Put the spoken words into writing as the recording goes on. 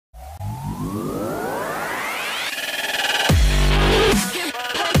Seems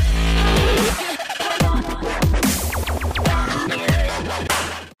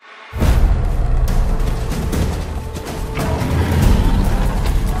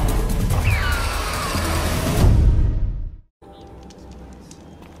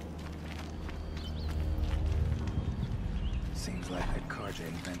like that Karja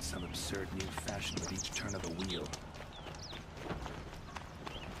invents some absurd new fashion with each turn of the wheel.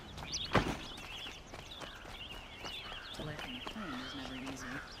 Collecting claims is never easy.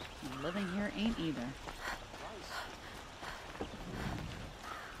 And living here ain't either.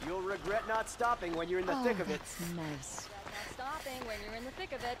 You'll regret not stopping when you're in the thick of it. That's nice. Not stopping when you're in the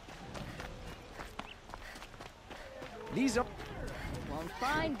thick of it. These are... Won't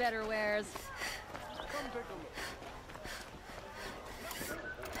find better wares. Come take a look.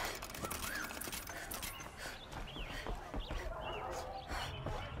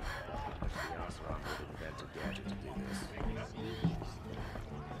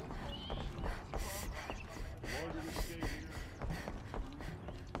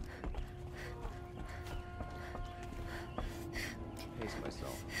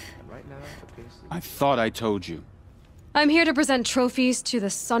 I thought I told you. I'm here to present trophies to the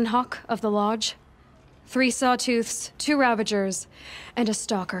Sunhawk of the Lodge. 3 Sawtooths, 2 Ravagers, and a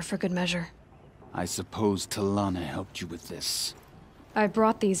Stalker for good measure. I suppose Talana helped you with this. I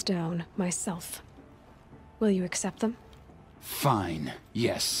brought these down myself. Will you accept them? Fine,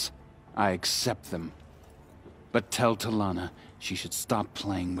 yes. I accept them. But tell Talana she should stop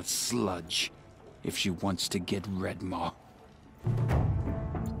playing with sludge if she wants to get Redmaw.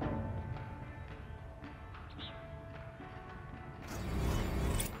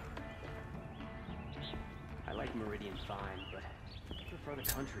 I like Meridian fine, but I prefer the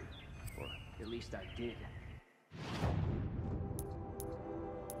country. Or at least I did.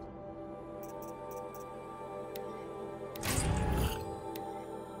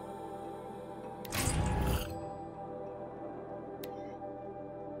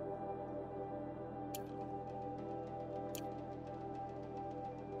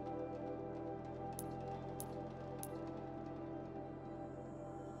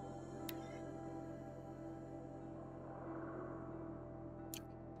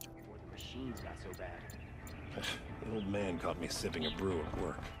 Machines got so bad. The old man caught me sipping a brew at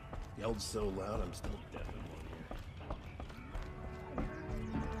work. Yelled so loud I'm still deaf in one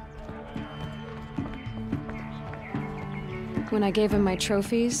ear. When I gave him my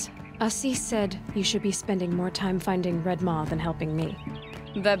trophies, Assis said you should be spending more time finding Redmaw than helping me.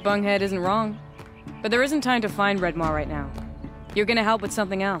 That bunghead isn't wrong. But there isn't time to find Redmaw right now. You're gonna help with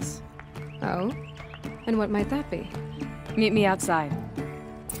something else. Oh? And what might that be? Meet me outside.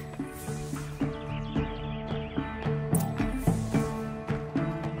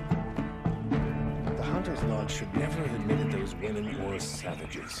 Should never have admitted those women or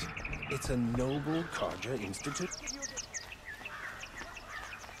savages. It's a noble Karja institute.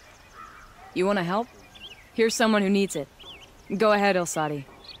 You wanna help? Here's someone who needs it. Go ahead, Ilsadi.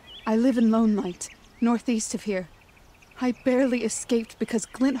 I live in Lone Light, northeast of here. I barely escaped because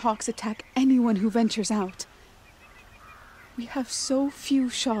Glinthawks attack anyone who ventures out. We have so few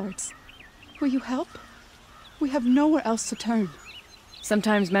shards. Will you help? We have nowhere else to turn.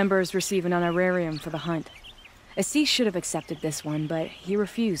 Sometimes members receive an honorarium for the hunt. Assis should have accepted this one, but he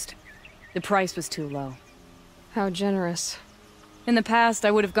refused. The price was too low. How generous. In the past,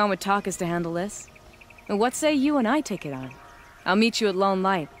 I would have gone with Takas to handle this. And what say you and I take it on? I'll meet you at Lone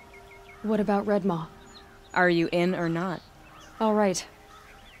Light. What about Redmaw? Are you in or not? All right.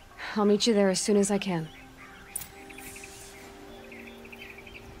 I'll meet you there as soon as I can.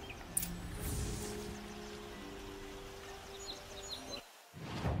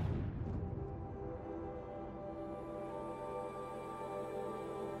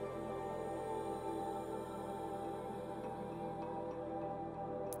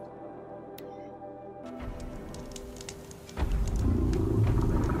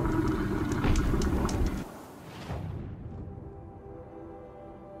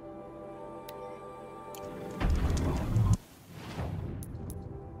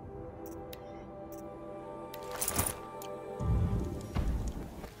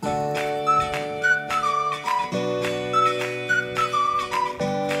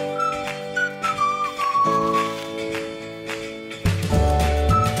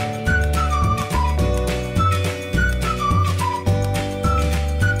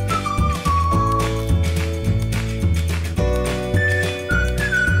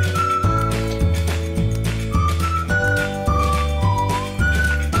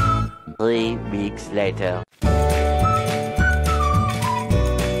 Three weeks later.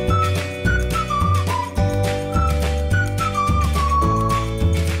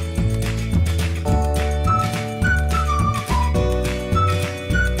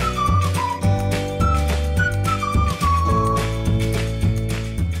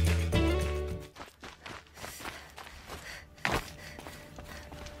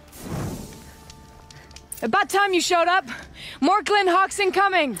 About time you showed up. More Glen Hawks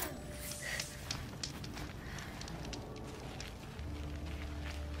incoming.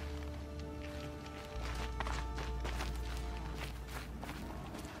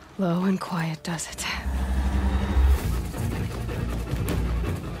 Low and quiet does it.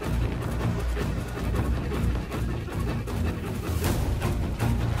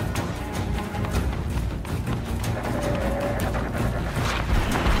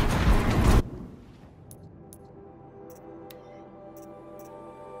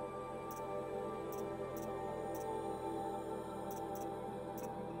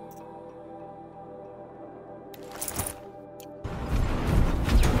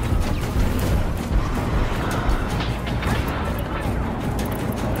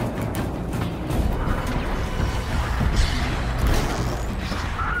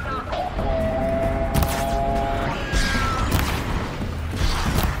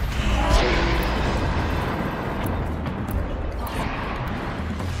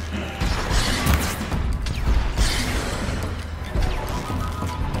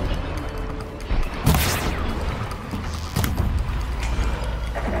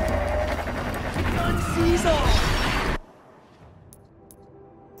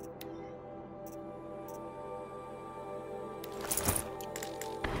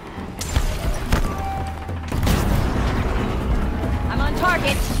 I'm on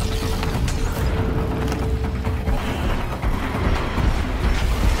target.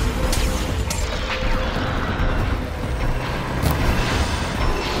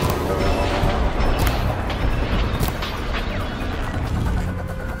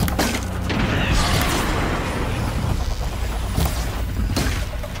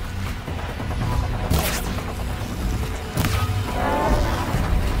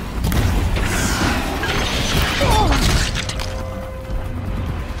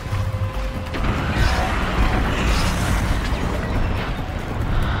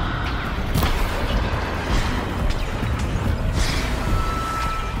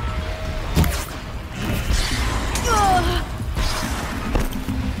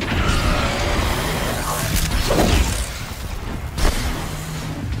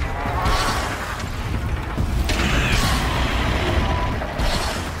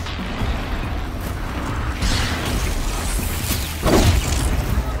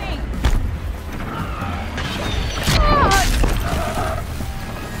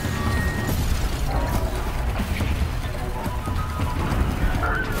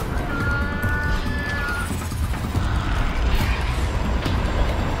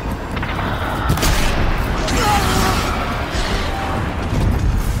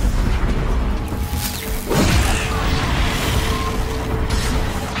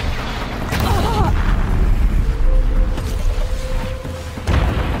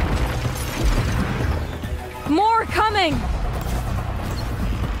 More coming!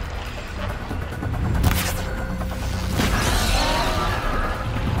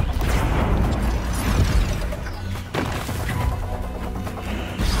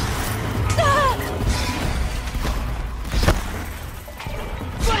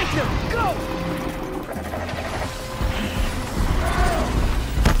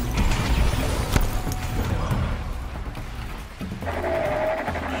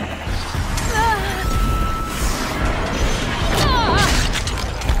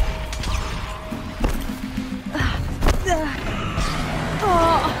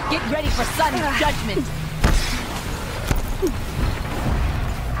 Get ready for sudden judgment.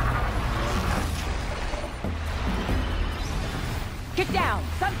 Get down.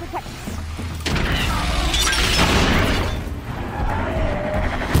 Sun protect us.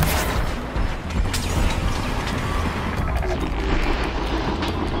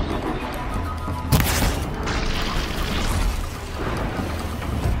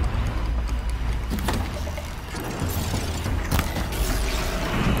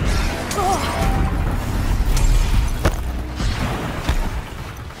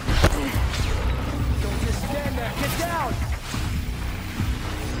 Don't just stand there. Get down.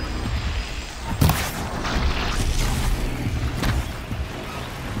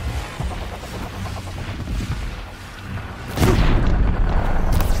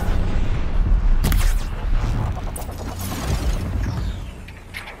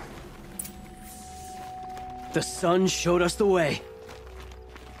 The sun showed us the way.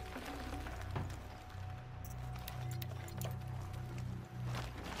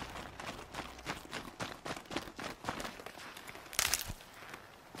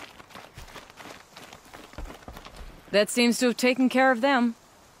 That seems to have taken care of them.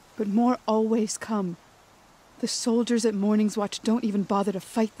 But more always come. The soldiers at Morning's Watch don't even bother to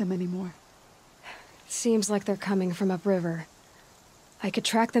fight them anymore. Seems like they're coming from upriver. I could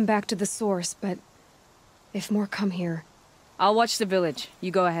track them back to the source, but if more come here... I'll watch the village.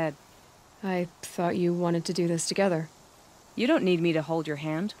 You go ahead. I thought you wanted to do this together. You don't need me to hold your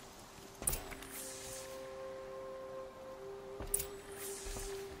hand.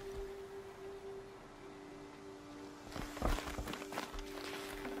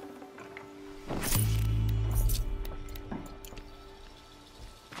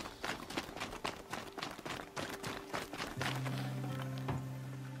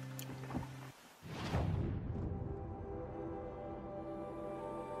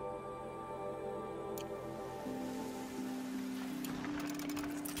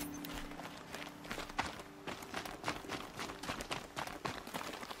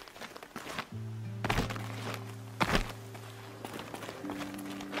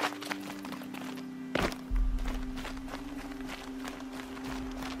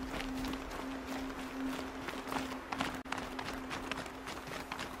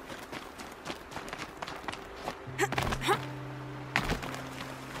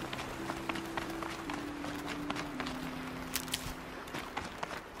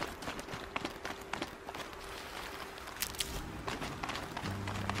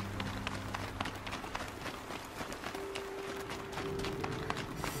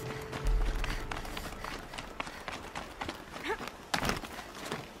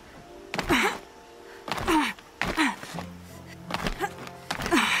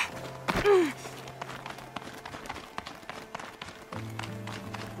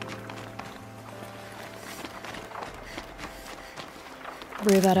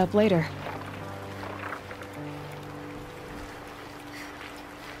 Brew that up later.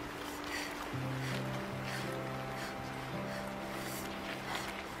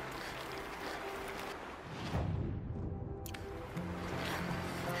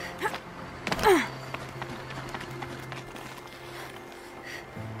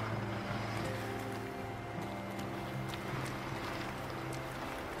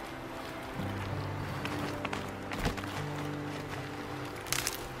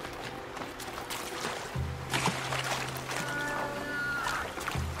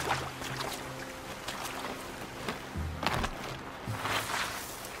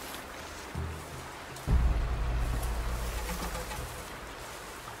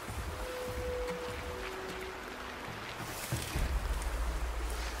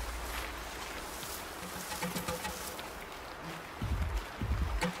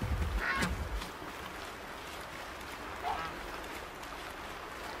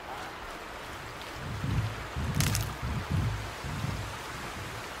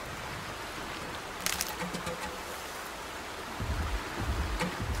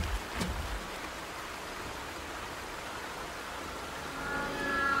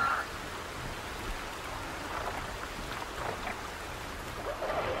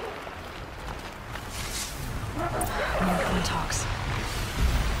 Talks.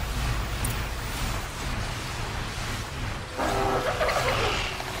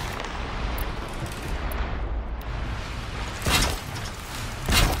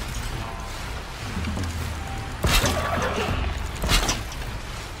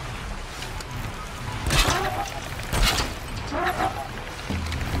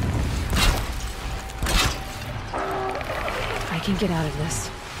 I can get out of this.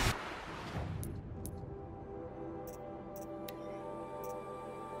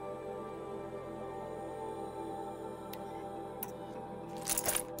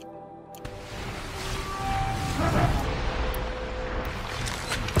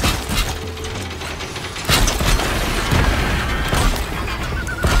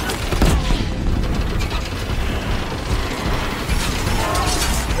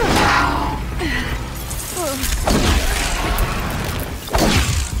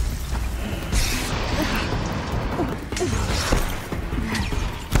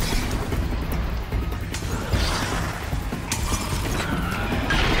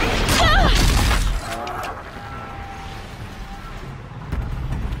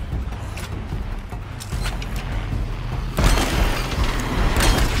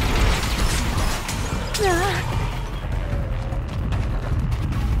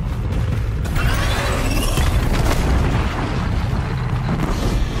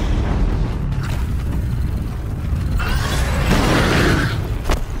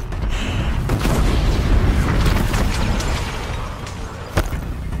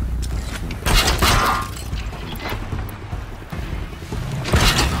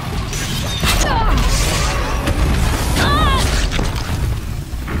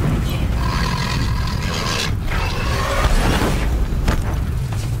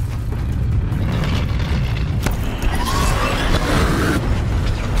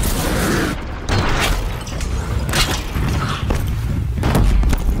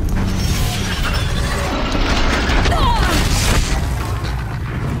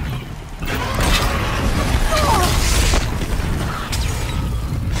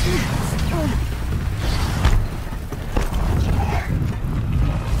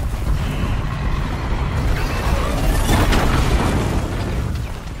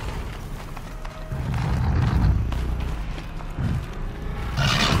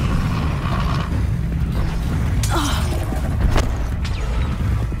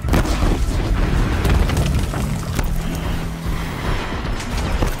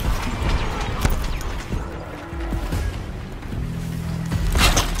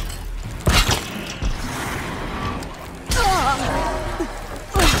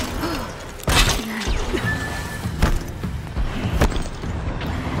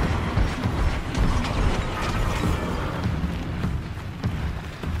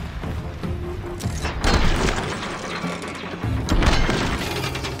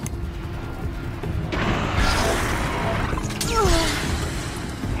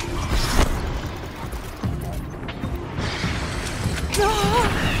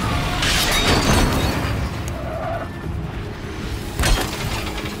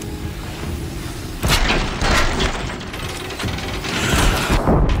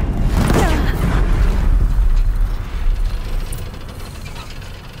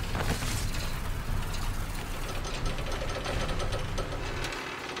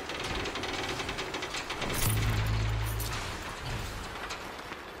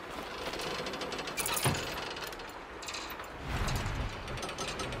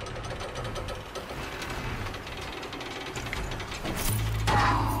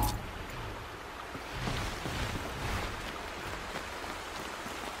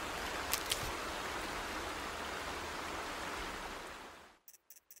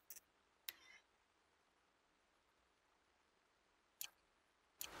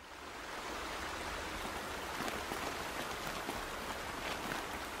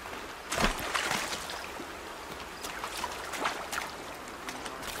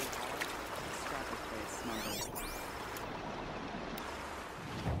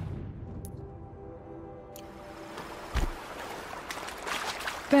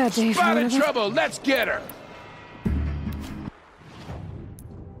 Bad day for one Spotted of us. trouble, let's get her!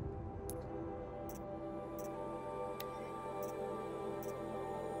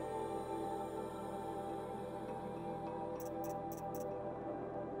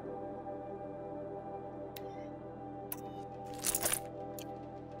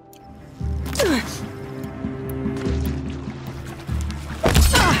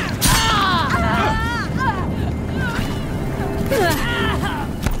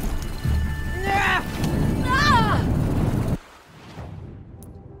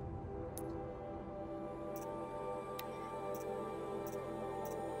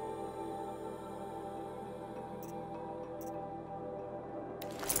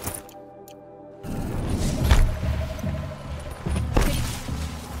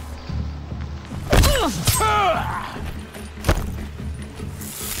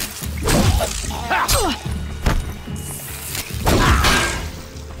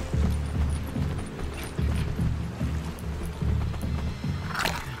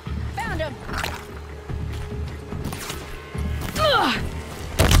 Found him!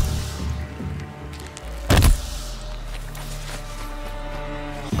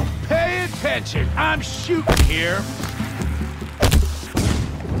 Pay attention, I'm shooting here.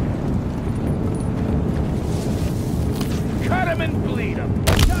 Cut him and bleed him.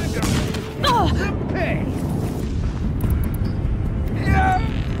 Time to pay. Yeah.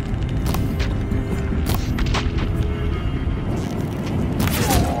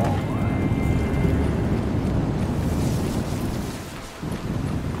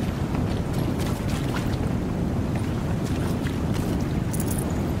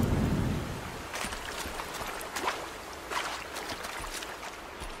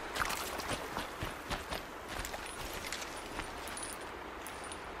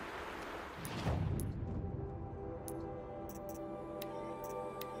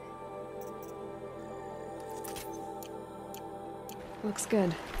 Looks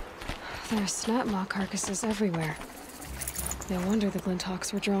good. There are snapmaw carcasses everywhere. No wonder the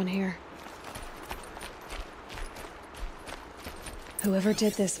Glinthawks were drawn here. Whoever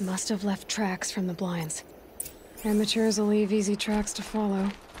did this must have left tracks from the blinds. Amateurs will leave easy tracks to follow.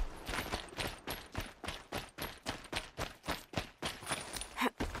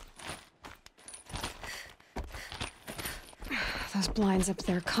 Those blinds up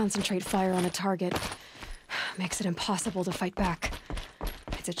there concentrate fire on a target. Makes it impossible to fight back.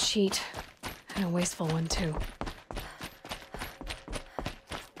 It's a cheat, and a wasteful one, too.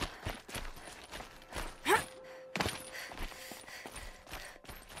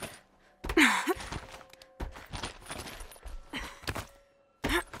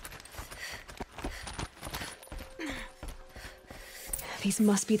 These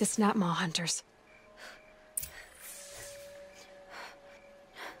must be the Snapmaw hunters.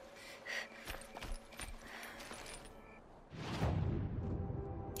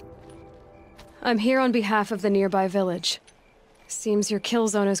 I'm here on behalf of the nearby village. Seems your kill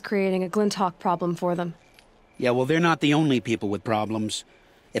zone is creating a Glinthawk problem for them. Yeah, well, they're not the only people with problems.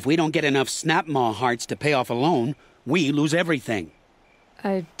 If we don't get enough Snapmaw hearts to pay off a loan, we lose everything.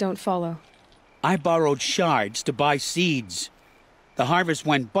 I don't follow. I borrowed shards to buy seeds. The harvest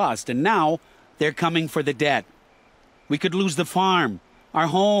went bust, and now they're coming for the debt. We could lose the farm, our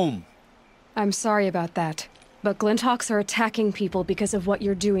home. I'm sorry about that, but Glinthawks are attacking people because of what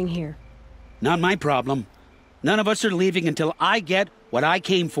you're doing here. Not my problem. None of us are leaving until I get what I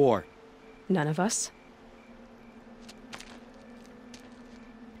came for. None of us?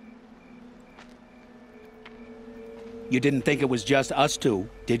 You didn't think it was just us two,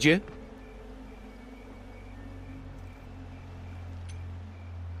 did you?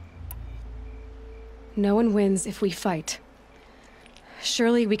 No one wins if we fight.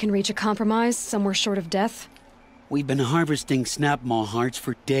 Surely we can reach a compromise somewhere short of death? We've been harvesting Snapmaw hearts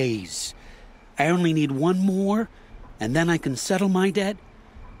for days. I only need one more, and then I can settle my debt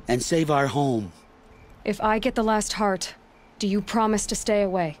and save our home. If I get the last heart, do you promise to stay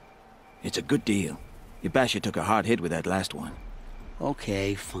away? It's a good deal. Your basher took a hard hit with that last one.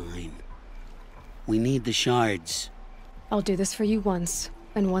 Okay, fine. We need the shards. I'll do this for you once,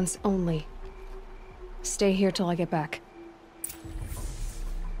 and once only. Stay here till I get back.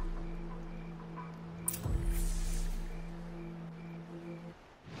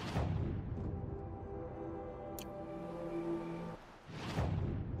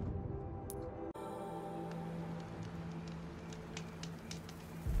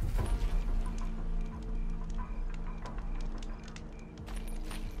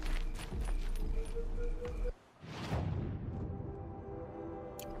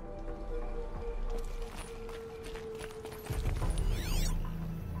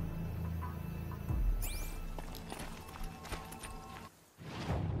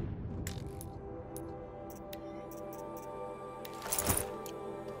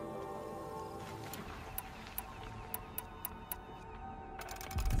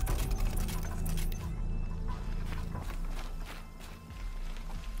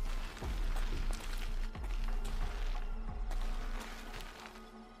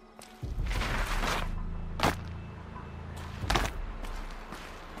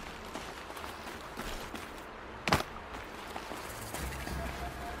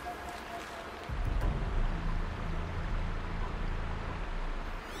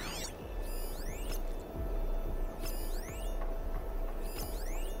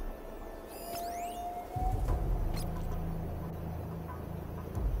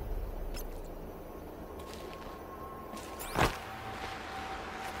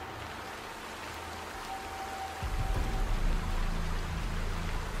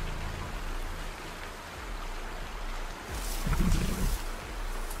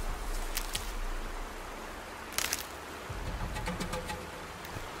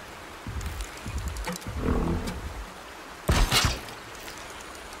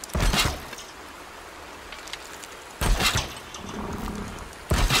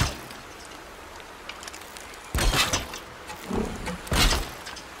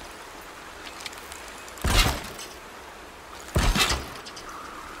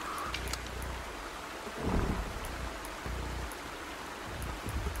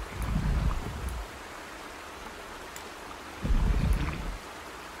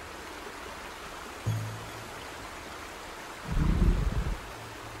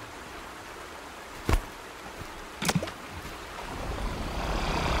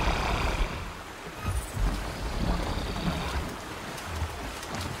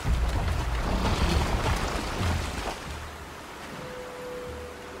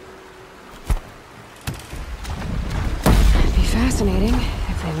 fascinating,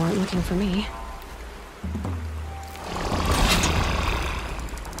 if they weren't looking for me.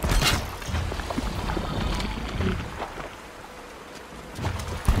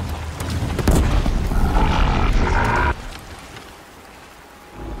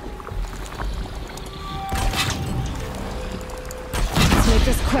 Let's make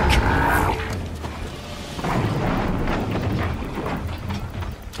this quick.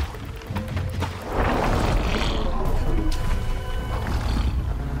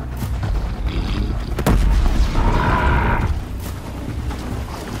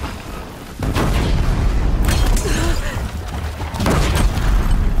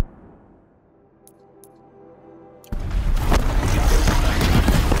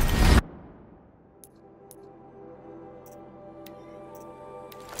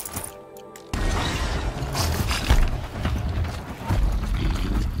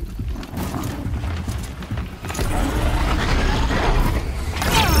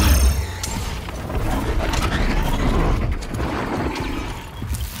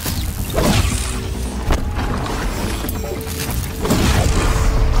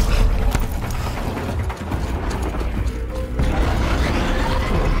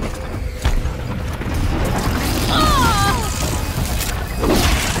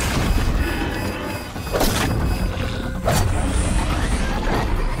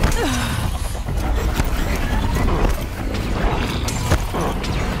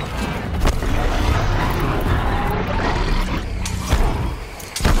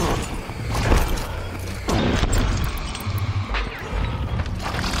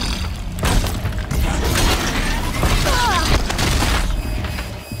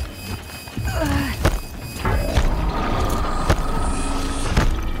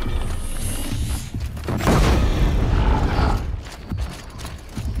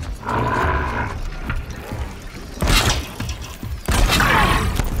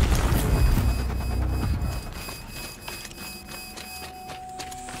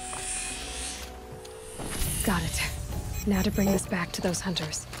 Got it. Now to bring this back to those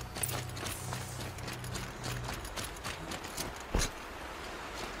hunters.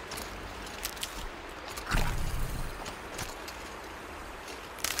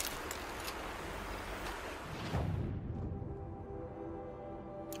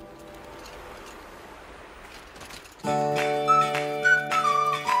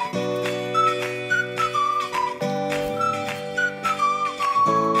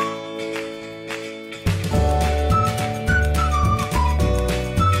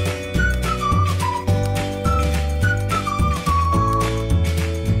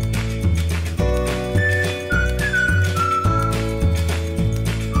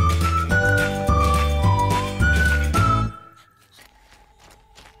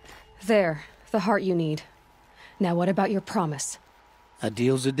 There, the heart you need. Now what about your promise? A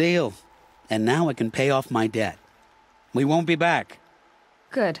deal's a deal. And now I can pay off my debt. We won't be back.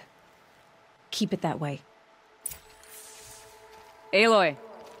 Good. Keep it that way. Aloy.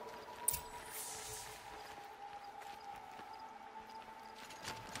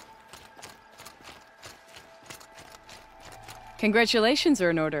 Congratulations are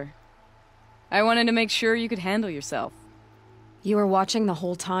in order. I wanted to make sure you could handle yourself. You were watching the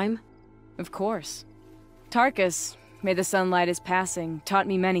whole time? Of course. Tarkus, may the sunlight is passing, taught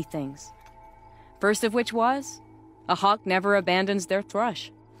me many things. First of which was, a hawk never abandons their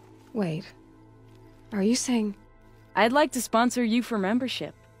thrush. Wait. Are you saying... I'd like to sponsor you for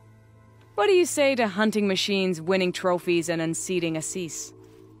membership. What do you say to hunting machines, winning trophies, and unseating Assis?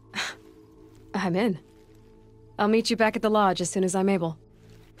 I'm in. I'll meet you back at the lodge as soon as I'm able.